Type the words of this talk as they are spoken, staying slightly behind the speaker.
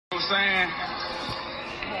what I'm saying?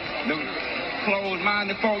 The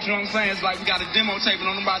closed-minded folks, you know what I'm saying? It's like we got a demo tape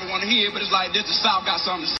and nobody want to hear it, but it's like this, the South got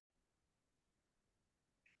something to say.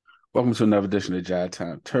 Welcome to another edition of Jive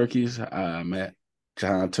Time Turkeys. I'm at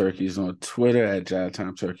John Turkeys on Twitter, at Jive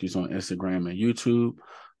Time Turkeys on Instagram and YouTube.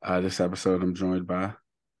 This episode, I'm joined by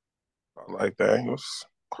like Daniels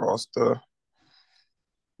across the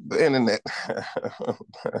internet.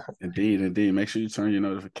 Indeed. Make sure you turn your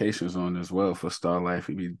notifications on as well for Star Life.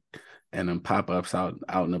 We be and them pop-ups out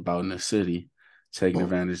and about in the city, taking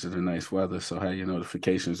advantage of the nice weather. So have your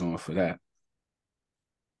notifications on for that.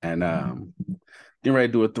 And getting ready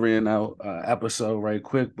to do a 3-and-out episode right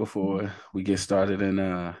quick before we get started in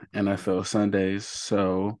NFL Sundays.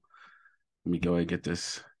 So let me go ahead and get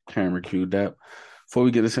this camera queued up. Before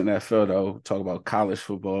we get into NFL, though, talk about college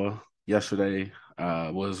football. Yesterday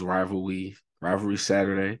was rivalry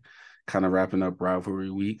Saturday, kind of wrapping up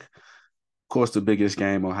rivalry week. Of course, the biggest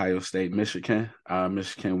game, Ohio State, Michigan.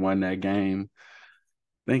 Michigan won that game.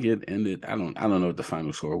 I think it ended. I don't know what the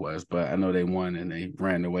final score was, but I know they won and they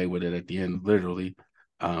ran away with it at the end. Literally,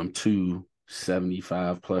 2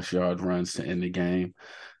 75+ yard runs to end the game.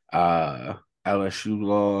 LSU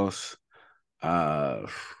lost.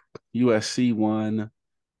 USC won.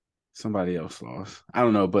 Somebody else lost. I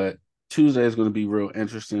don't know, but Tuesday is going to be real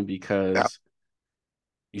interesting because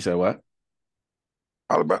you said what?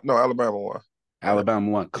 Alabama won.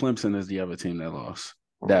 Alabama won. Clemson is the other team that lost.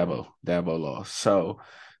 Dabo lost. So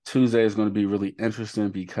Tuesday is going to be really interesting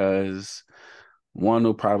because one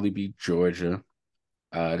will probably be Georgia.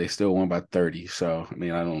 They still won by 30. So, I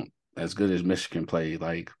mean, as good as Michigan played,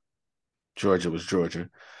 like Georgia was Georgia.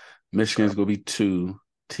 Michigan's going to be 2.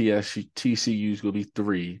 TCU's going to be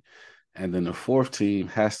 3. And then the fourth team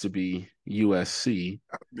has to be USC.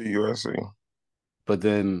 But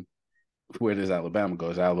then where does Alabama go?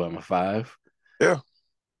 Is Alabama 5? Yeah.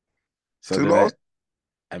 So 2 lost.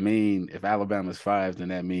 If Alabama's 5, then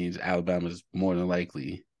that means Alabama's more than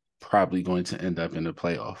likely probably going to end up in the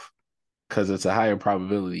playoff because it's a higher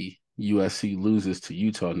probability USC loses to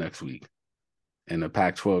Utah next week in the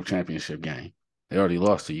Pac-12 championship game. They already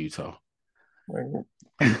lost to Utah.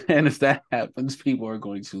 And if that happens, people are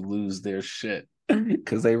going to lose their shit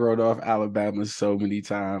because they wrote off Alabama so many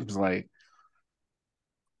times. Like,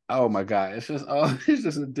 oh my God,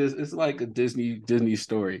 it's like a Disney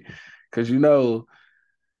story. Because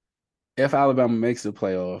if Alabama makes the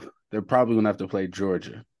playoff, they're probably gonna have to play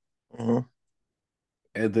Georgia. Mm-hmm.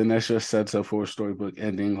 And then that just sets up for a storybook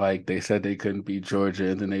ending. Like they said they couldn't beat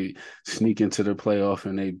Georgia, and then they sneak into the playoff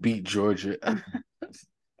and they beat Georgia.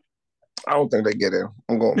 I don't think they get in.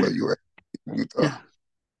 I'm going with Utah.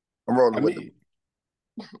 I'm rolling with them.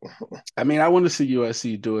 I want to see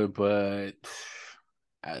USC do it, but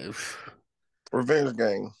revenge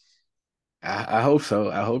game. I hope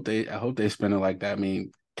so. I hope they spin it like that. I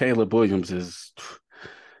mean, Caleb Williams is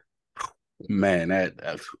man,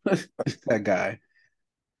 that guy.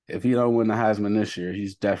 If he don't win the Heisman this year,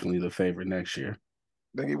 he's definitely the favorite next year.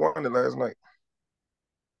 I think he won it last night.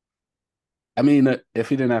 I mean, if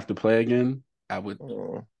he didn't have to play again, I would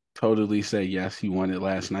totally say yes, he won it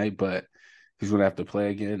last night, but he's going to have to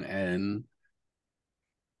play again, and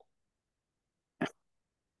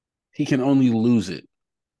he can only lose it.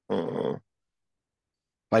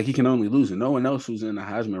 Like, he can only lose it. No one else who's in the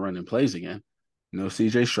Heisman running plays again. No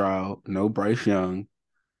C.J. Stroud, no Bryce Young.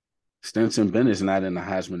 Stetson Bennett's not in the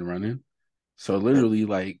Heisman running. So, literally,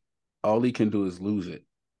 like, all he can do is lose it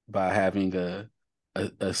by having a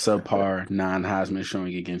subpar non-Heisman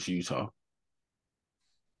showing against Utah,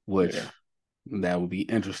 which that would be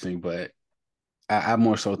interesting. But I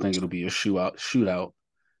more so think it'll be a shootout,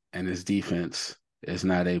 and his defense is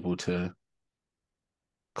not able to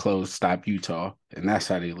stop Utah, and that's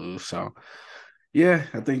how they lose. So, yeah,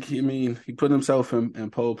 I think he put himself in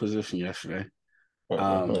pole position yesterday.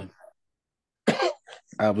 I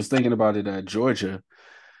was thinking about it. Georgia,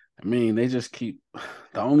 they just keep.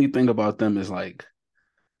 The only thing about them is like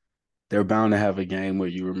they're bound to have a game where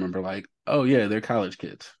you remember, like, oh yeah, they're college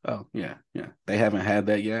kids. Oh yeah. They haven't had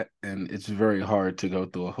that yet, and it's very hard to go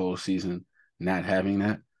through a whole season not having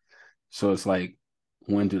that. So it's like,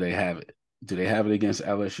 when do they have it? Do they have it against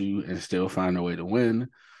LSU and still find a way to win?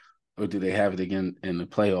 Or do they have it again in the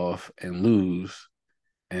playoff and lose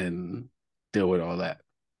and deal with all that?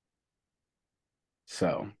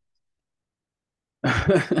 So.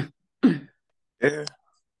 Yeah.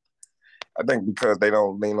 I think because they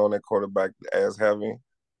don't lean on their quarterback as heavy,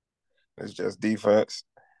 it's just defense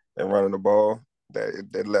and running the ball, that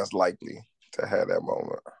they're less likely to have that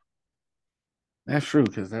moment. That's true,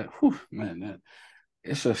 because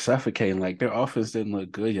it's just suffocating. Like, their offense didn't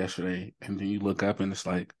look good yesterday, and then you look up and it's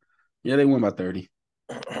like, Yeah, they won by 30.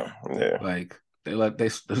 Yeah. Like they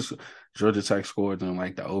Georgia Tech scored on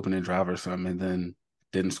like the opening drive or something, and then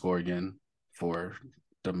didn't score again for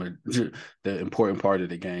the important part of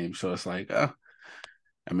the game. So it's like, I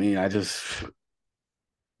mean, I don't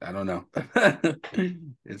know.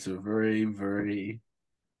 It's a very, very,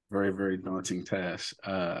 very, very daunting task.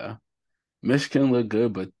 Michigan looked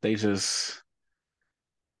good, but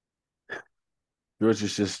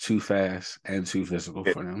Georgia's just too fast and too physical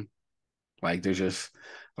Yeah. for them. Like they're just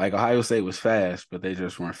like Ohio State was fast, but they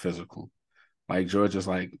just weren't physical. Like Georgia's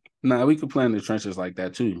like, nah, we could play in the trenches like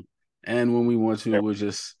that too. And when we want to, we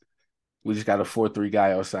just got a 4-3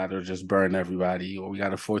 guy outside or just burn everybody, or we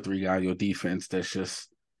got a 4-3 guy on your defense that's just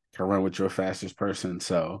can run with your fastest person.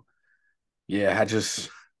 So yeah, this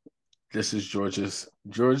is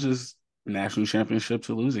Georgia's national championship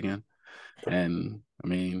to lose again. And I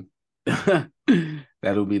mean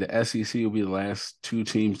that'll be the SEC will be the last two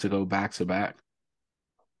teams to go back to back.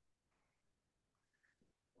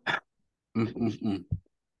 Yeah,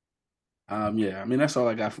 I mean that's all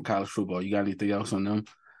I got for college football. You got anything else on them?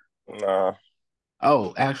 Nah.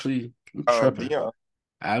 Oh, actually, I'm tripping. Dion,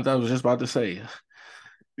 I was just about to say,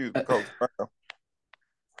 excuse me, I, Coach Brown.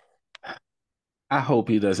 I hope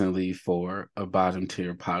he doesn't leave for a bottom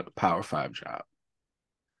tier power five job.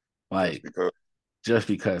 Just Like, because. just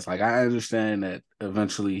because, like, I understand that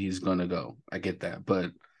eventually he's gonna go. I get that,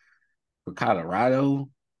 but for Colorado,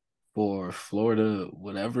 for Florida,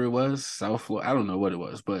 whatever it was, South Florida, I don't know what it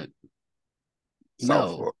was, but South no,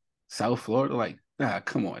 Florida. South Florida, like,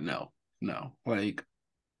 come on, no, like,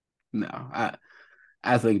 no.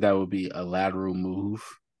 I think that would be a lateral move.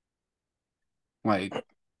 Like,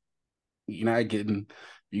 you're getting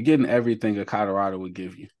everything a Colorado would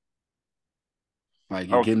give you. Like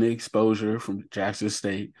you're I getting the exposure from Jackson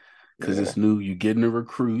State because Yeah. it's new. You're getting the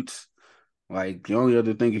recruits. Like the only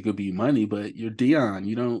other thing it could be money, but you're Dion.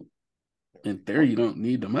 You don't, in theory, you don't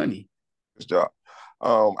need the money. His job. I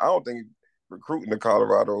don't think recruiting to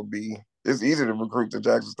Colorado will be. It's easier to recruit to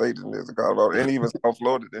Jackson State than it is to Colorado, and even South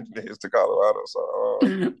Florida than it is to Colorado.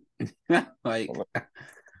 So, Like,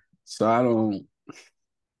 so I don't.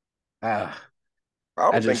 Uh, I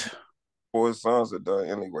I don't think just for his sons are done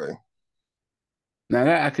anyway. now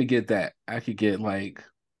that I could get that. I could get like,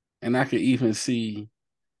 and I could even see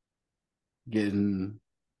getting.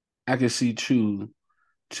 I could see 2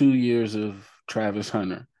 years of Travis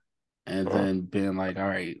Hunter and Uh, then being like, all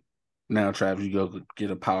right, now Travis, you go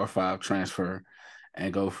get a Power Five transfer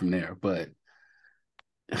and go from there. But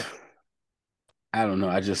I don't know.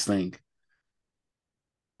 I just think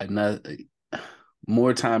another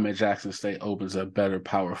more time at Jackson State opens a better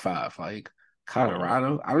Power Five. Like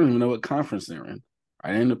Colorado, I don't even know what conference they're in.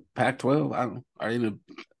 Are they in the Pac-12? I don't. Are they in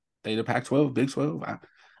the Pac-12, Big 12? I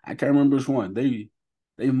can't remember which one. They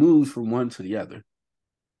moved from one to the other,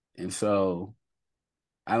 and so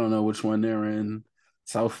I don't know which one they're in.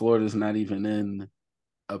 South Florida's not even in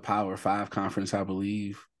a Power Five conference, I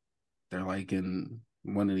believe. They're like in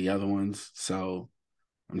one of the other ones. So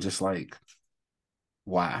I'm just like,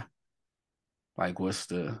 why? Like, what's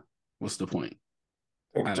the point?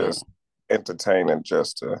 I think I don't. just entertaining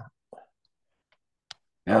just to.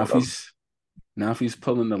 I Now don't if know. he's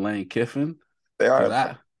pulling the Lane Kiffin, They because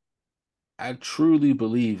are. I truly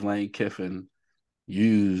believe Lane Kiffin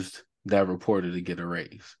used that reporter to get a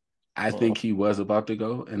raise. I think he was about to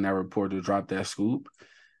go, and that reporter dropped that scoop,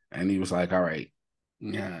 and he was like, "All right,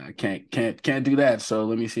 yeah, I can't do that. So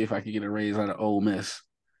let me see if I can get a raise out of Ole Miss."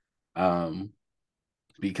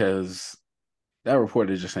 Because that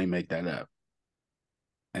reporter just ain't make that up.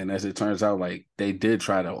 And as it turns out, like they did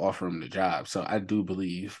try to offer him the job. So I do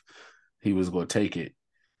believe he was going to take it.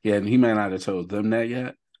 Yeah, and he may not have told them that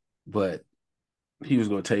yet, but he was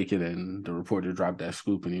going to take it. And the reporter dropped that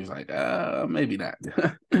scoop, and he was like, maybe not,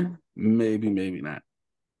 maybe not.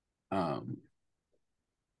 Um,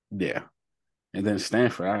 yeah. And then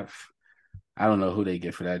Stanford, I don't know who they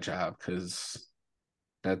get for that job because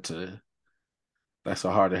that's a that's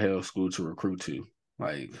a hard to hell school to recruit to.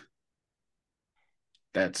 Like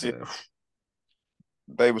that's Yeah, a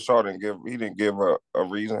David Shaw didn't give a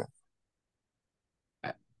reason.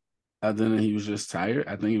 other than he was just tired.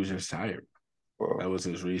 I think he was just tired. Well, That was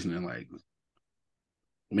his reasoning. Like,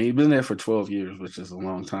 I mean, he's been there for 12 years, which is a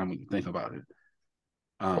long time when you think about it.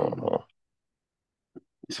 Um, uh,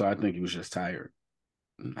 so I think he was just tired.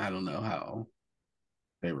 I don't know how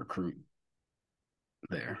they recruit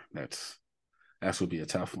there. That's would be a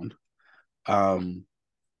tough one.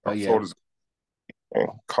 But yeah, Florida's and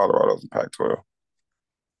Colorado's in Pac-12.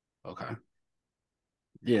 okay,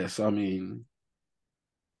 yeah. So I mean,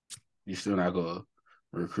 you still not gonna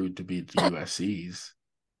recruit to beat the USC's.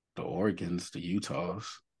 the Oregons, the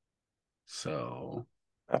Utahs. So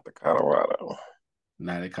Not the Colorado.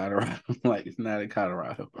 not at Colorado, not at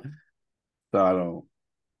Colorado. So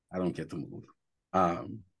I don't get the move.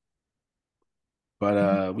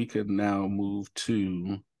 But we could now move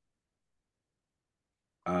to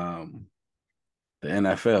the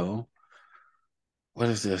NFL. What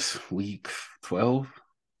is this? Week 12?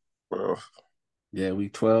 Well, Yeah,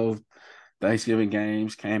 week 12. Thanksgiving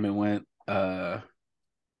games came and went. I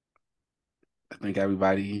think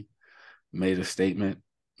everybody made a statement.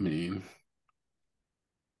 I mean,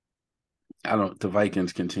 the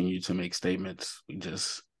Vikings continue to make statements.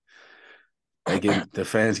 The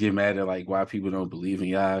fans get mad at like why people don't believe in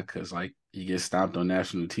y'all because like you get stomped on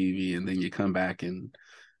national TV and then you come back and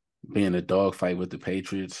be in a dogfight with the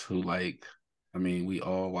Patriots who like, I mean, we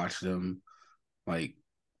all watch them like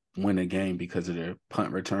win a game because of their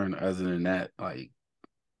punt return. Other than that, like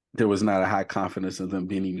there was not a high confidence of them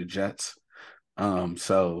beating the Jets.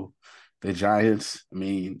 So the Giants, I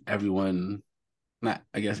mean, I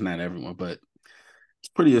guess not everyone, but it's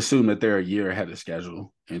pretty assumed that they're a year ahead of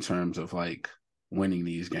schedule in terms of like winning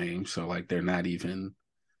these games. So like they're not even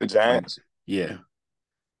the like, Giants. yeah.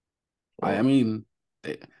 I mean,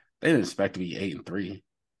 they didn't expect to be 8-3.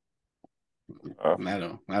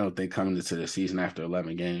 I don't think coming into the season after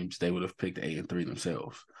 11 games, they would have picked 8-3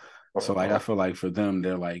 themselves. So like I feel like for them,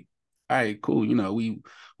 they're like, all right, cool. You know, we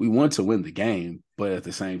want to win the game, but at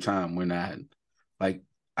the same time, we're not like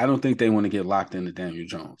I don't think they want to get locked into Daniel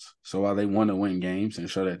Jones. So while they want to win games and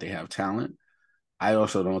show that they have talent, I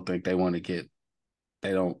also don't think they want to get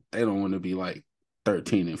they don't want to be like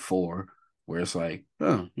 13-4, where it's like,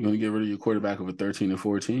 oh, you're gonna get rid of your quarterback of a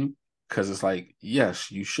 13-4 team? Because it's like,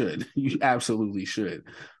 yes, you should. You absolutely should.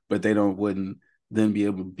 But they wouldn't then be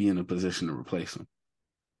able to be in a position to replace him.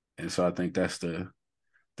 And so I think that's the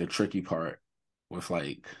tricky part with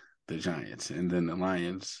like the Giants. And then the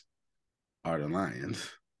Lions are the Lions.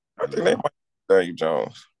 I think they might Daniel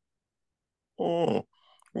Jones. You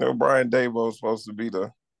know, Brian Daboll's supposed to be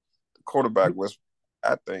the quarterback was,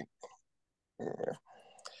 I think,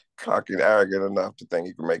 cocky and arrogant enough to think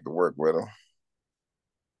he can make it work with him.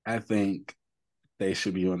 I think they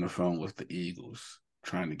should be on the phone with the Eagles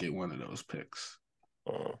trying to get one of those picks.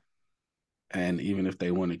 And even if they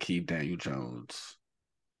want to keep Daniel Jones,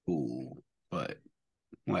 cool. But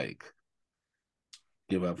like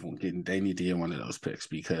give up on they need to get one of those picks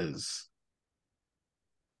because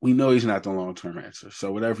we know he's not the long-term answer.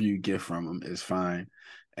 So whatever you get from him is fine.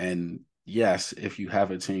 And yes, if you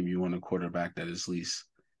have a team, you want a quarterback that is at least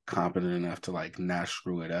competent enough to like not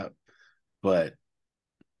screw it up. But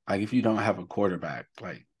like if you don't have a quarterback,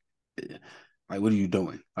 like what are you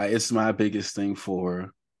doing? Like it's my biggest thing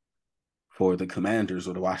for the Commanders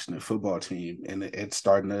or the Washington football team, and it's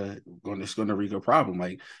going to wreak a problem.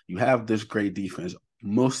 Like you have this great defense,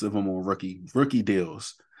 most of them on rookie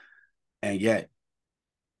deals, and yet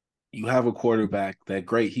you have a quarterback that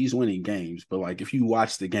great. He's winning games, but like if you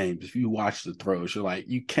watch the games, if you watch the throws, you're like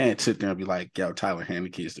you can't sit there and be like, "Yo, Tyler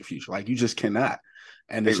Heinicke is the future." Like you just cannot,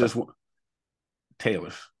 and it's just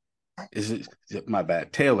Taylor. Is it my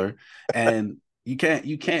bad, Taylor? And you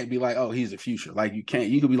can't be like, oh, he's the future. Like you can't.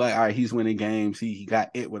 You could be like, all right, he's winning games. He got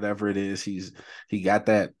it, whatever it is. He got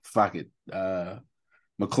that. Fuck it.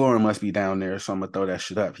 McLaurin must be down there, so I'm gonna throw that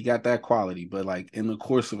shit up. He got that quality, but like in the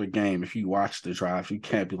course of a game, if you watch the drives, you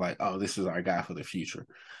can't be like, oh, this is our guy for the future.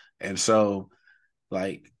 And so,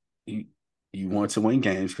 like you want to win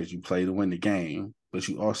games because you play to win the game, but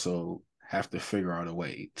you also have to figure out a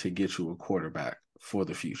way to get you a quarterback for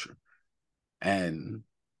the future. And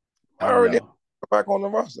I already back on the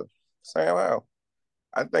roster. Sam Howell.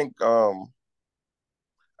 I think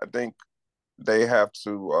they have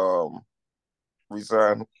to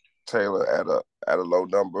resign Taylor at a low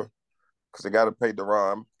number because they got to pay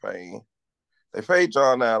Deron Payne. They paid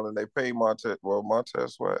John Allen. They paid Montez. Well,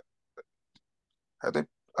 Montez Sweat. I think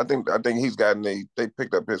he's gotten they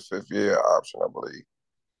picked up his 5th-year option, I believe,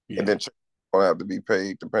 and then going to have to be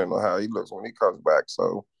paid depending on how he looks when he comes back.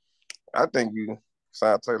 So I think you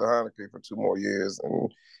sign Taylor Heinicke for 2 more years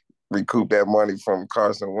and recoup that money from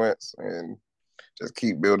Carson Wentz and just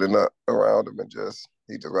keep building up around him and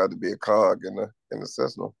he just got to be a cog in the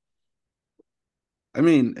system. I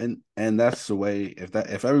mean, and that's the way.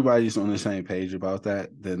 If everybody's on the same page about that,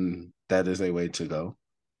 then that is a way to go.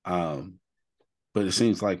 But it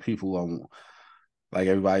seems like like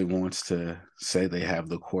everybody wants to say they have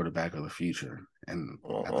the quarterback of the future, and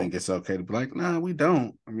I think it's okay to be like, nah, we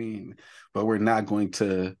don't. I mean, but we're not going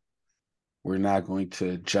to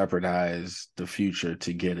jeopardize the future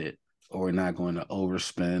to get it, or we're not going to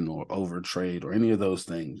overspend or overtrade or any of those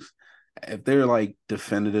things. if they're like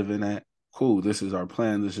definitive in that, cool, this is our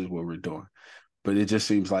plan, this is what we're doing. But it just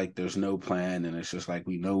seems like there's no plan, and it's just like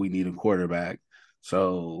we know we need a quarterback,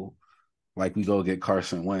 so like we go get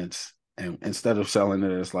Carson Wentz, and instead of selling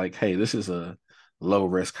it as like, hey, this is a low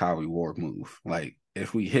risk Howie Ward move. Like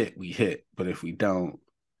if we hit, we hit, but if we don't,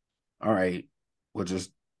 all right, we'll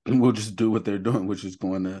just do what they're doing, which is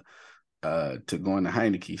going to going to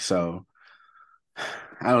Heineke. So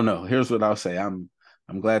I don't know. Here's what I'll say. I'm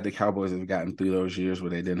glad the Cowboys have gotten through those years where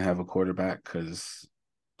they didn't have a quarterback, because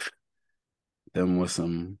them was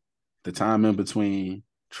some the time in between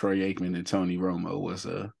Troy Aikman and Tony Romo was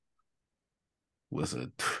a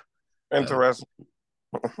Interesting.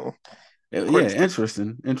 yeah,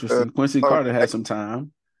 interesting. Quincy uh, Carter had some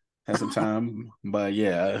time, but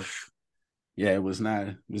yeah, it was not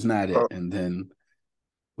it. And then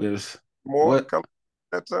there's Moore, what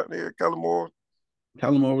that's out there, Kellen Moore.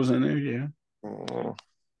 Kellen Moore was in there, yeah.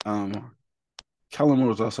 Mm-hmm. Kellen Moore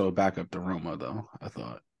was also a backup to Romo, though, I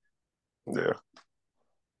thought. Yeah.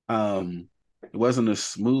 It wasn't a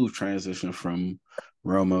smooth transition from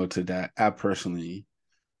Romo to that. I personally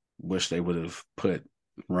wish they would have put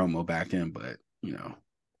Romo back in, but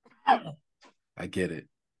I get it.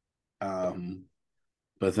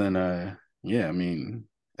 But then yeah, I mean,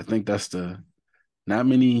 I think that's the not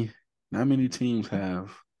many teams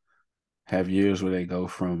have years where they go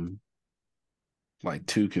from like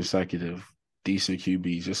two consecutive decent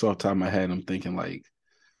QBs. Just off the top of my head, I'm thinking like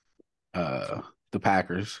uh the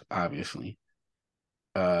Packers, obviously.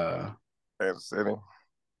 Uh Kansas City.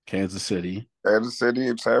 Kansas City. Kansas City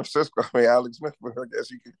and San Francisco. I mean, Alex Smith, I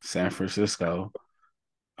guess you could. San Francisco.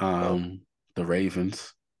 The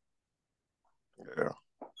Ravens. Yeah.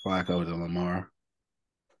 Flacco to Lamar.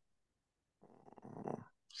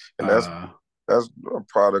 And that's a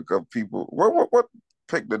product of people. What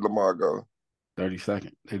pick did Lamar go?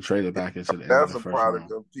 32nd. They traded back into the end of That's the a first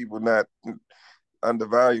product round. of people not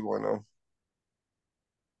undervaluing them.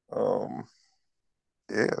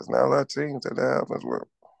 Yeah, it's not a lot of teams that happens with.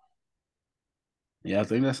 Yeah, I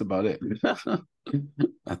think that's about it.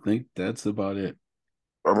 I think that's about it.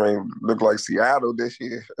 I mean, look like Seattle this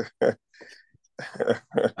year.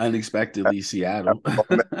 Unexpectedly, Seattle.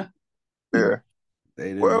 Yeah. They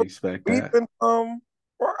didn't Well, expect that. even well,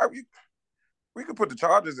 we could put the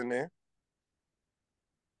Chargers in there.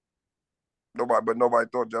 Nobody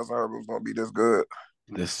thought Justin Herbert was going to be this good.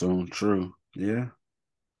 That's so true. Yeah.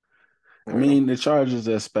 I Yeah. mean, the Chargers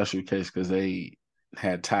are a special case because they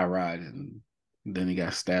had Tyrod, and then he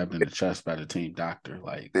got stabbed in the chest by the team doctor.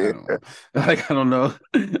 Like, I Yeah. don't like I don't know.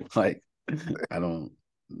 Like, I don't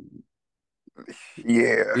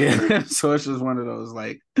Yeah. yeah. So it's just one of those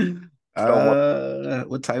like Someone.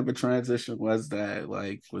 what type of transition was that?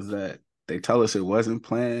 Like, was that they tell us it wasn't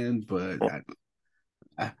planned, but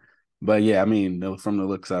yeah, I mean, from the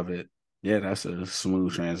looks of it, yeah, that's a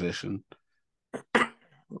smooth transition.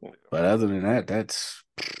 But other than that, that's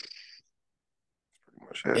Pretty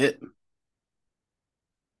much it. it.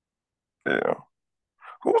 Yeah.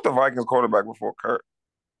 Who was the Vikings quarterback before Kurt?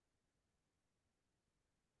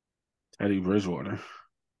 Teddy Bridgewater.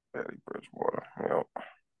 Teddy Bridgewater. Yeah.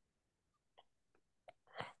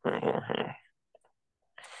 Mm-hmm.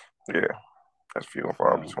 Yeah. That's few and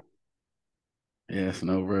far So between. yeah, it's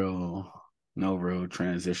no real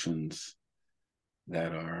transitions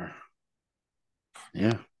that are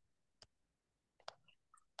yeah.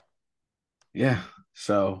 Yeah.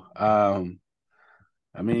 So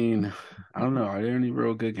I mean, I don't know. Are there any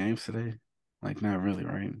real good games today? Like, not really,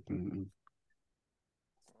 right?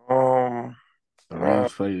 Um, The uh,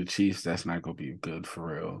 Rams play the Chiefs. That's not gonna be good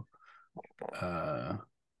for real. Uh,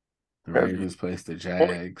 the the Ravens plays the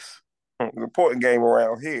Jags. important game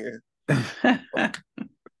around here.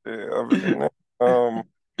 Yeah, other than that,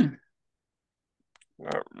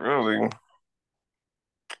 not really.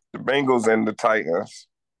 The Bengals and the Titans.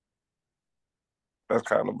 That's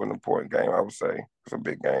kind of an important game, I would say. It's a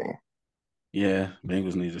big game. Yeah,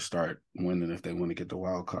 Bengals need to start winning if they want to get the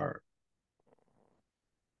wild card,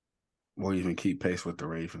 or even keep pace with the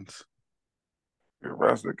Ravens. The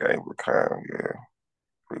rest of the game were kind of, yeah.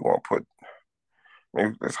 We want to put, I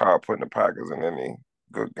mean, it's hard putting the Packers in any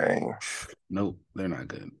good game. Nope, they're not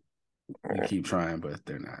good. You Yeah. keep trying, but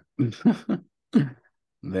they're not.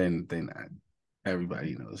 Then they're not.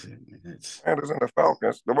 Everybody knows it. It's Panthers and the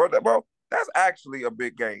Falcons. Well, that's actually a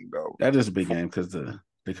big game, though. that is a big game because the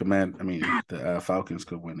Falcons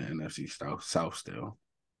could win the NFC South still.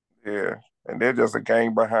 Yeah, and they're just a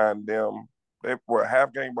game behind them. They were a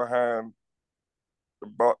half game behind the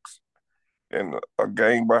Bucks and a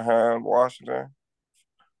game behind Washington.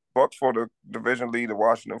 Bucks for the division lead, and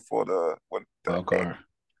Washington for the Wild card.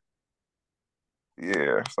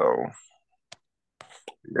 Yeah, so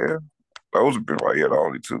yeah, those have been right here the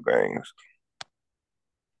only two games.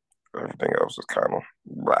 Everything else is kind of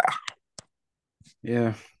blah.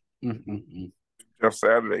 Yeah. Mm-mm-mm. Jeff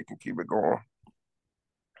Saturday can keep it going.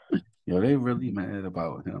 Yo, they really mad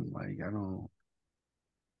about him. Like,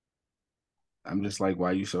 I'm just like,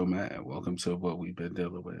 why you so mad? Welcome to what we've been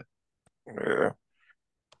dealing with Yeah,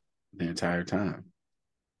 the entire time.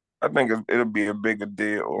 I think it'll be a bigger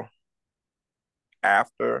deal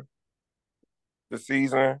after the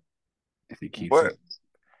season, If he keeps but it.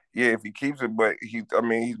 yeah, if he keeps it, but he's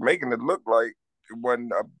making it look like it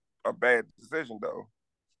wasn't a bad decision though.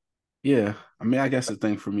 Yeah. I mean, I guess the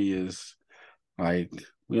thing for me is like,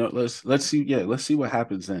 let's see, let's see what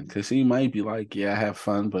happens then. Cause he might be like, yeah, I have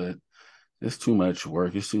fun, but it's too much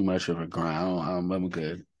work. It's too much of a grind. I'm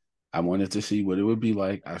good. I wanted to see what it would be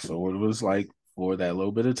like. I saw what it was like for that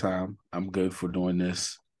little bit of time. I'm good for doing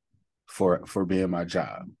this for being my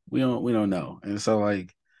job. We don't know. And so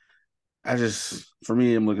like I just for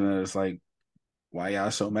me, I'm looking at it, it's like, why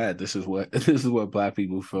y'all so mad? This is what this is what black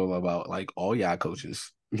people feel about like all y'all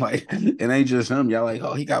coaches. Like it ain't just him. Y'all like,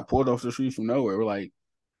 oh, he got pulled off the street from nowhere. We're like,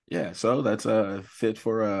 yeah, so that's a fit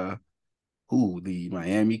for who the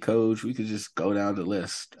Miami coach. We could just go down the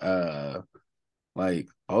list. Like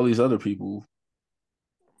all these other people.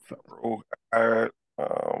 Rule guard,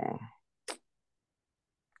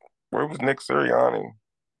 where was Nick Sirianni?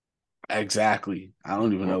 Exactly. I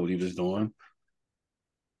don't even know what he was doing.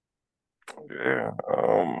 Yeah,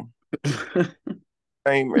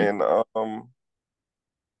 name in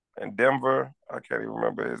Denver. I can't even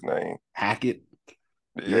remember his name. Hackett.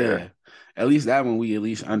 Yeah. Yeah. At least that one we at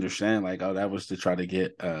least understand. Like, oh, that was to try to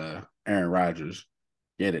get Aaron Rodgers.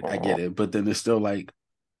 Get it. I get it. But then it's still like,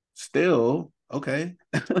 still, okay.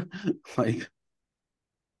 Like,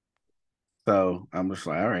 so I'm just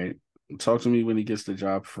like, all right. Talk to me when he gets the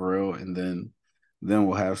job for real, and then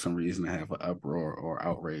we'll have some reason to have an uproar or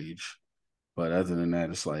outrage. But other than that,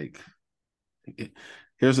 it's like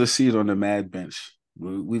here's a seat on the Mad Bench.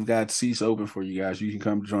 We've got seats open for you guys. You can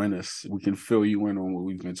come join us. We can fill you in on what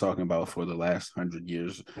we've been talking about for the last 100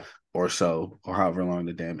 years or so, or however long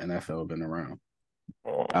the damn NFL been around.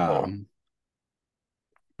 Um,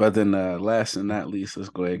 but then last and not least, let's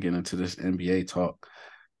go ahead and get into this NBA talk.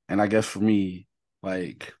 And I guess for me,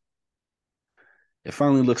 like it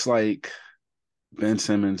finally looks like Ben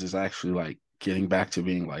Simmons is actually like getting back to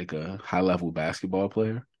being like a high level basketball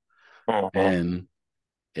player. And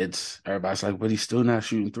it's everybody's like, but he's still not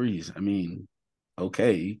shooting threes. I mean,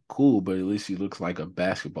 okay, cool, but at least he looks like a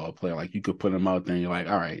basketball player. Like you could put him out there and you're like,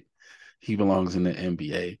 all right, he belongs in the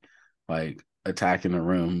NBA. Like attacking the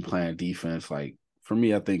rim, playing defense. Like for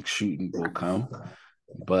me, I think shooting will come,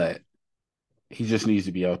 but he just needs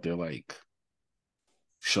to be out there like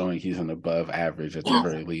showing he's an above average, at the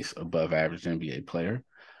very least, above average NBA player.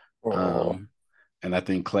 And I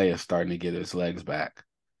think Clay is starting to get his legs back.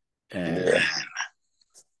 And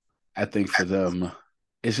I think for them,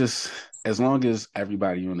 it's just as long as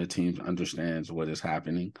everybody on the team understands what is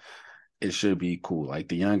happening, it should be cool. Like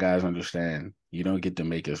the young guys understand you don't get to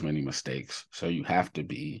make as many mistakes. So you have to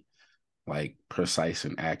be like precise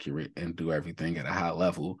and accurate and do everything at a high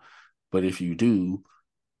level. But if you do,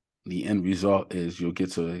 the end result is you'll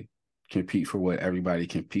get to compete for what everybody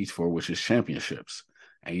competes for, which is championships.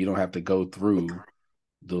 And you don't have to go through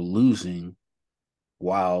the losing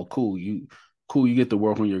while you get to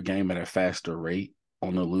work on your game at a faster rate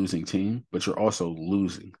on the losing team, but you're also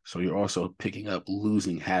losing. So you're also picking up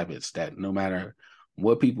losing habits that no matter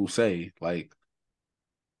what people say, like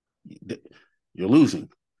you're losing.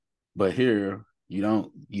 But here you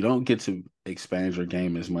don't get to expand your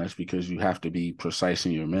game as much because you have to be precise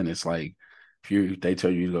in your minutes. Like if they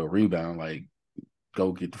tell you to go rebound, like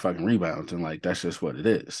go get the fucking rebounds, and like that's just what it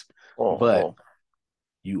is. But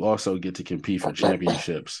you also get to compete for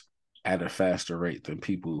championships at a faster rate than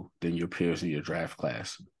your peers in your draft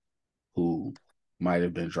class who might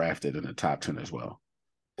have been drafted in the top 10 as well.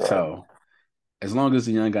 Right. So as long as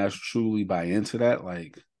the young guys truly buy into that,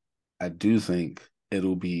 like I do think it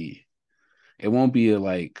won't be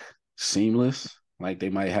like seamless. Like they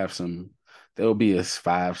might have there'll be a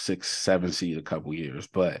 5, 6, 7 seed a couple years,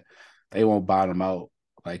 but they won't bottom out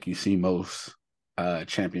like you see most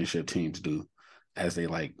championship teams do as they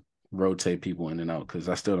like rotate people in and out. Because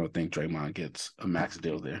I still don't think Draymond gets a max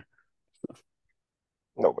deal there.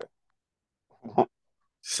 No way.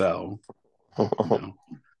 So,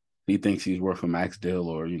 he thinks he's worth a max deal,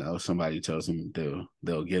 or somebody tells him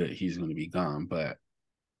they'll get it, he's going to be gone. But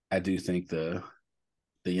I do think the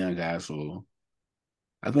young guys will.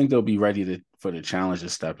 I think they'll be ready for the challenge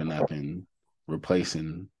of stepping up and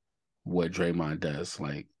replacing what Draymond does.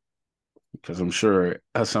 Like, because I'm sure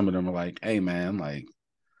some of them are like, hey man, like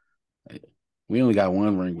we only got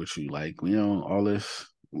one ring with you. Like, we don't all this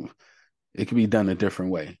it can be done a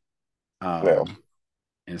different way. Yeah.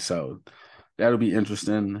 And so that'll be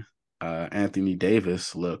interesting. Anthony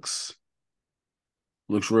Davis looks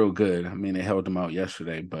real good. I mean, they held him out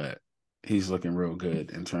yesterday, but he's looking real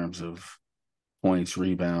good in terms of points,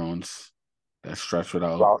 rebounds, that stretch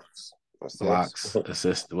without blocks,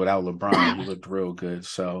 assists. Without LeBron, he looked real good.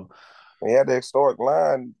 So he had the historic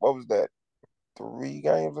line. What was that? 3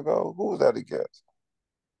 games ago? Who was that against?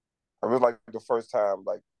 It was like the first time,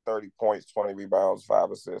 like 30 points, 20 rebounds,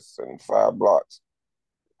 5 assists, and 5 blocks.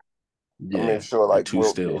 yeah, I mean, sure, and like 2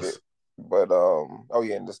 Wilt did steals. it, but oh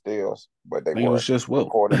yeah, and the steals, but they I think it was weren't just Wilt.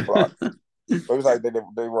 recording blocks. It was like they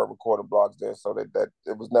weren't recording blocks there, so that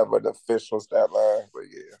it was never the official stat line. But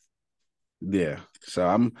yeah, yeah.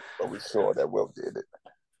 So but we sure that Wilt did it.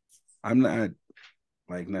 I'm not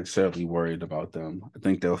like necessarily worried about them. I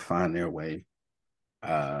think they'll find their way.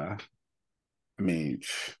 I mean,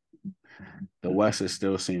 the West is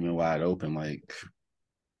still seeming wide open. Like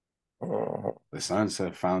the Suns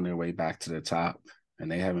have found their way back to the top,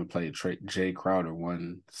 and they haven't played Jay Crowder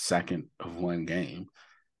 1 second of one game.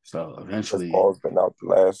 So Chris eventually, Paul's been out the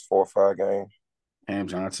last 4 or 5 games. Cam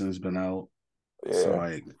Johnson's been out. So Yeah,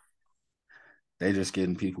 like they just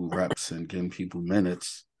getting people reps and getting people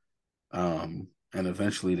minutes. And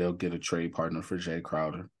eventually they'll get a trade partner for Jay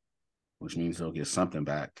Crowder, which means they'll get something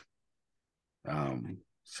back.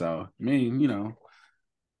 So I mean,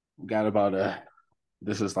 got about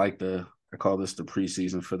this is like I call this the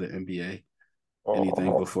preseason for the NBA.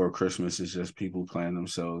 Anything before Christmas is just people playing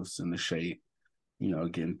themselves in the shape,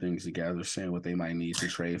 getting things together, saying what they might need to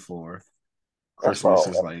trade for. Christmas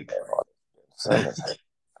is like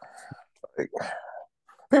like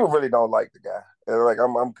people really don't like the guy. And like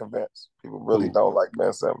I'm convinced people really don't like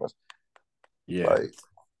Ben Simmons. Yeah, like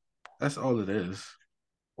that's all it is.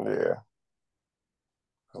 Yeah,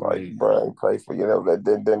 like Brian play for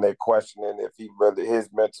Then they're questioning if he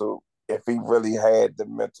really had the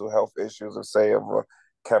mental health issues of say of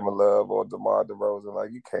Kevin Love or DeMar DeRozan.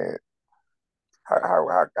 Like you can't.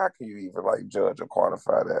 How can you even like judge or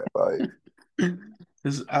quantify that? Like,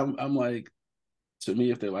 because I'm like, to me,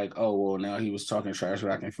 if they're like, oh well, now he was talking trash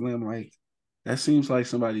back and feeling, I'm like, that seems like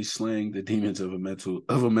somebody slaying the demons of a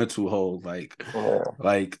mental hold. Like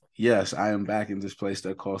yes, I am back in this place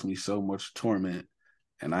that caused me so much torment,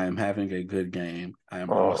 and I am having a good game. I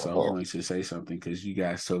am also going to say something because you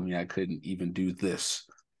guys told me I couldn't even do this,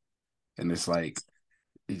 and it's like,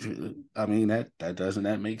 I mean that doesn't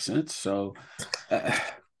that make sense? So, I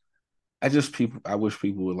wish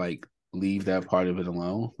people would like leave that part of it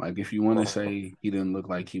alone. Like if you want to say he didn't look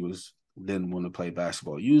like didn't want to play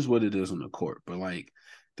basketball, use what it is on the court. But like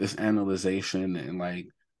this analyzation and like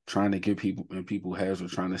trying to get people in people's heads or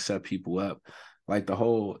trying to set people up, like the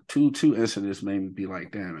whole two incidents made me be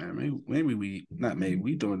like, damn man, maybe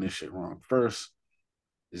we doing this shit wrong. First,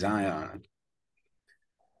 Zion.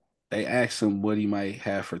 They asked him what he might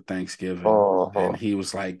have for Thanksgiving, and he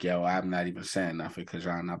was like, "Yo, I'm not even saying nothing because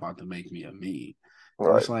y'all not about to make me a meme."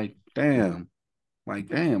 And it's like, damn, I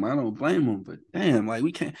don't blame him, but damn, like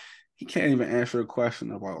he can't even answer a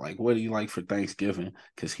question about like what do you like for Thanksgiving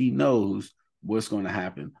because he knows what's going to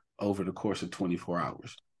happen over the course of 24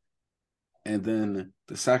 hours. And then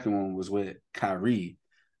the second one was with Kyrie,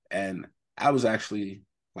 and I was actually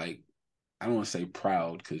like, I don't want to say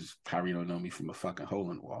proud because Kyrie don't know me from a fucking hole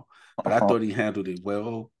in the wall, but I thought he handled it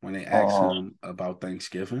well when they asked him about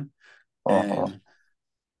Thanksgiving. And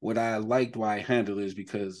what I liked why he handled it is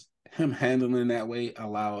because him handling that way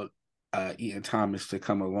allowed Ian Thomas to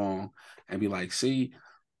come along and be like, see,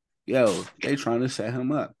 yo, they trying to set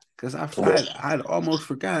him up. Because I'd almost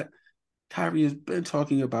forgot Kyrie has been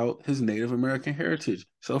talking about his Native American heritage.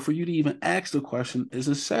 So for you to even ask the question is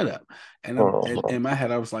a setup. And in my head,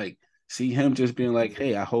 I was like, see him just being like,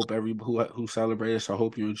 hey, I hope who celebrates, I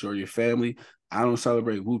hope you enjoy your family. I don't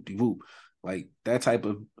celebrate whoop-de-whoop. Like that type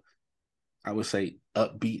of, I would say,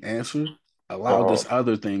 upbeat answer allowed this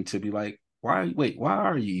other thing to be like, why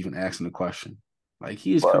are you even asking the question? Like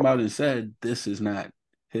he has come out and said this is not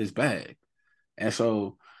his bag. And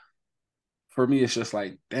so for me, it's just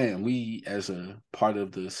like, damn, we as a part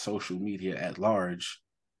of the social media at large,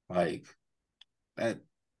 like that.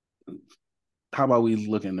 How about we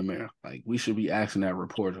look in the mirror? Like we should be asking that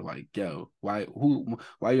reporter, like, yo, why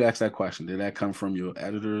you ask that question? Did that come from your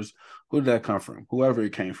editors? Who did that come from? Whoever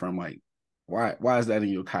it came from, like, why is that in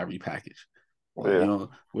your Kyrie package? Like,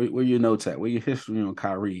 where your notes at? Where your history on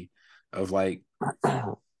Kyrie of like,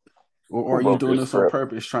 or are you doing this on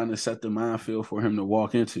purpose, trying to set the minefield for him to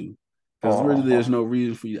walk into? Because really, there's no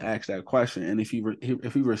reason for you to ask that question. And if he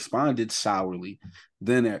responded sourly,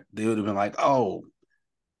 then they would have been like, "Oh,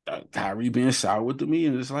 Kyrie being sour with the me,"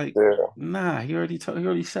 and it's like, nah, he already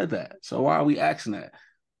said that. So why are we asking that?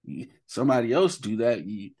 Somebody else do that,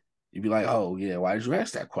 you'd be like, "Oh yeah, why did you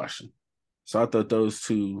ask that question?" So I thought those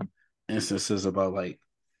two instances about like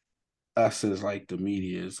us as like the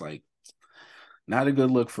media is like not a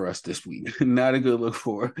good look for us this week. Not a good look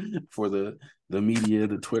for the media,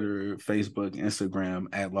 the Twitter, Facebook, Instagram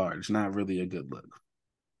at large. Not really a good look.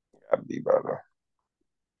 I'd be better.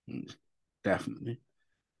 Definitely.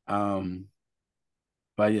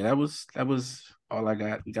 But yeah, that was all I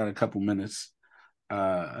got. We got a couple minutes.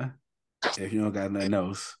 If you don't got nothing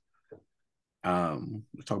else, we'll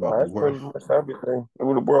talk about the That's world. pretty much everything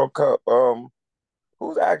with the World Cup.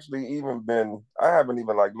 Who's actually even been? I haven't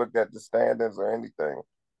even like looked at the standings or anything.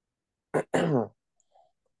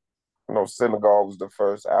 Senegal was the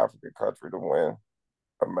first African country to win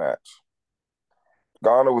a match.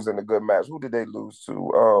 Ghana was in a good match. Who did they lose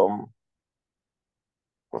to?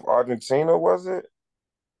 With Argentina, was it?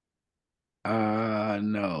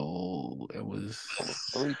 No, it was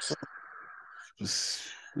 3-2.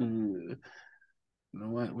 You know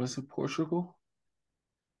what? Was it Portugal?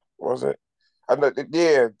 Was it? I know,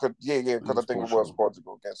 yeah, because I think it was Portugal.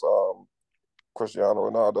 Portugal against Cristiano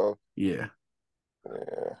Ronaldo. Yeah.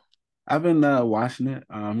 Yeah. I've been watching it.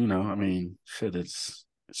 I mean, shit, it's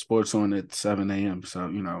sports on at 7 a.m. So,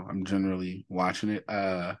 I'm generally watching it.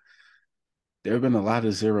 There have been a lot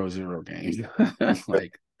of 0-0 games.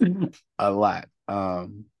 Like a lot.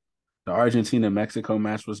 The Argentina-Mexico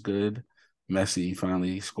match was good. Messi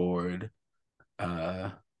finally scored.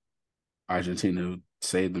 Argentina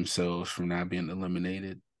saved themselves from not being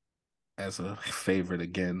eliminated as a favorite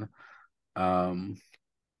again. England's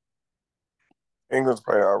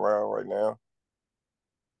playing around right now.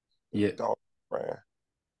 Yeah. Man.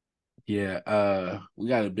 Yeah. We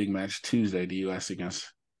got a big match Tuesday, the US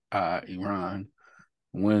against Iran.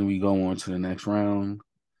 When we go on to the next round,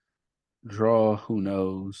 draw, who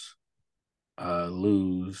knows?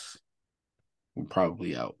 Lose, we're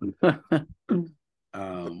probably out.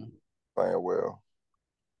 Playing well.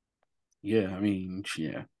 Yeah, I mean,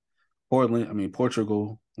 yeah.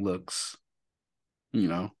 Portugal looks,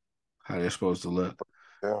 how they're supposed to look.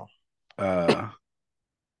 Yeah. I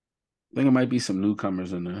think it might be some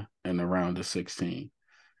newcomers in the round of 16.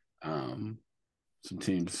 Some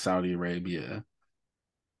teams, Saudi Arabia,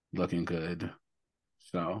 looking good.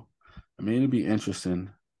 So, I mean, it'd be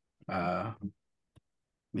interesting. Yeah,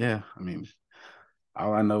 I mean,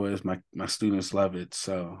 all I know is my students love it,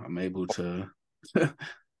 so I'm able to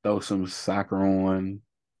throw some soccer on,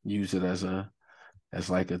 use it as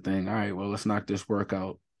like a thing. All right, well, let's knock this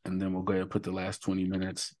workout, and then we'll go ahead and put the last 20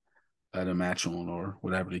 minutes of the match on, or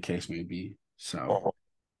whatever the case may be. So,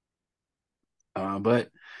 but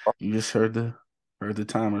you just heard the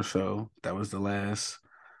timer, so that was the last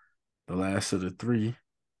of the three.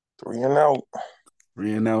 3 and out.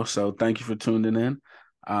 3 and out. So thank you for tuning in.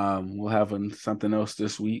 We'll have something else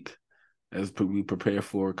this week as we prepare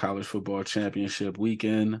for college football championship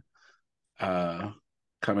weekend.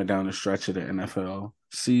 Coming down the stretch of the NFL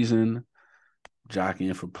season,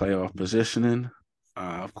 jockeying for playoff positioning.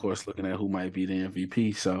 Of course, looking at who might be the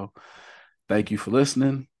MVP. So thank you for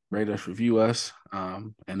listening. Rate us, review us.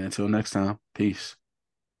 And until next time, peace.